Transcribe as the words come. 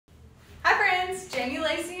Jamie,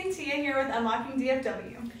 Lacey, and Tiya here with Unlocking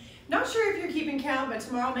DFW. Not sure if you're keeping count, but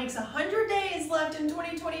tomorrow makes 100 days left in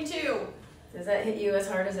 2022. Does that hit you as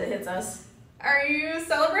hard as it hits us? Are you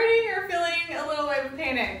celebrating or feeling a little bit of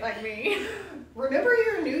panic like me? Remember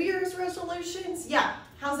your New Year's resolutions? Yeah,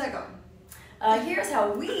 how's that going? Here's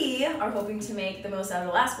how we are hoping to make the most out of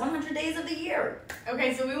the last 100 days of the year.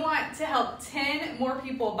 Okay, so we want to help 10 more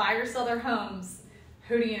people buy or sell their homes.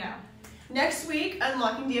 Who do you know? Next week,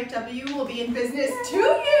 Unlocking DFW will be in business 2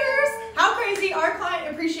 years. How crazy! Our client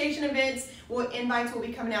appreciation invites will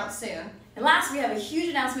be coming out soon. And last, we have a huge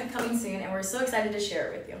announcement coming soon, and we're so excited to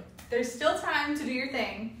share it with you. There's still time to do your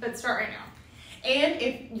thing, but start right now. And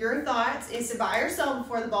if your thoughts is to buy or sell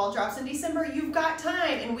before the ball drops in December, you've got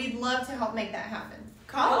time, and we'd love to help make that happen.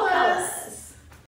 Call us.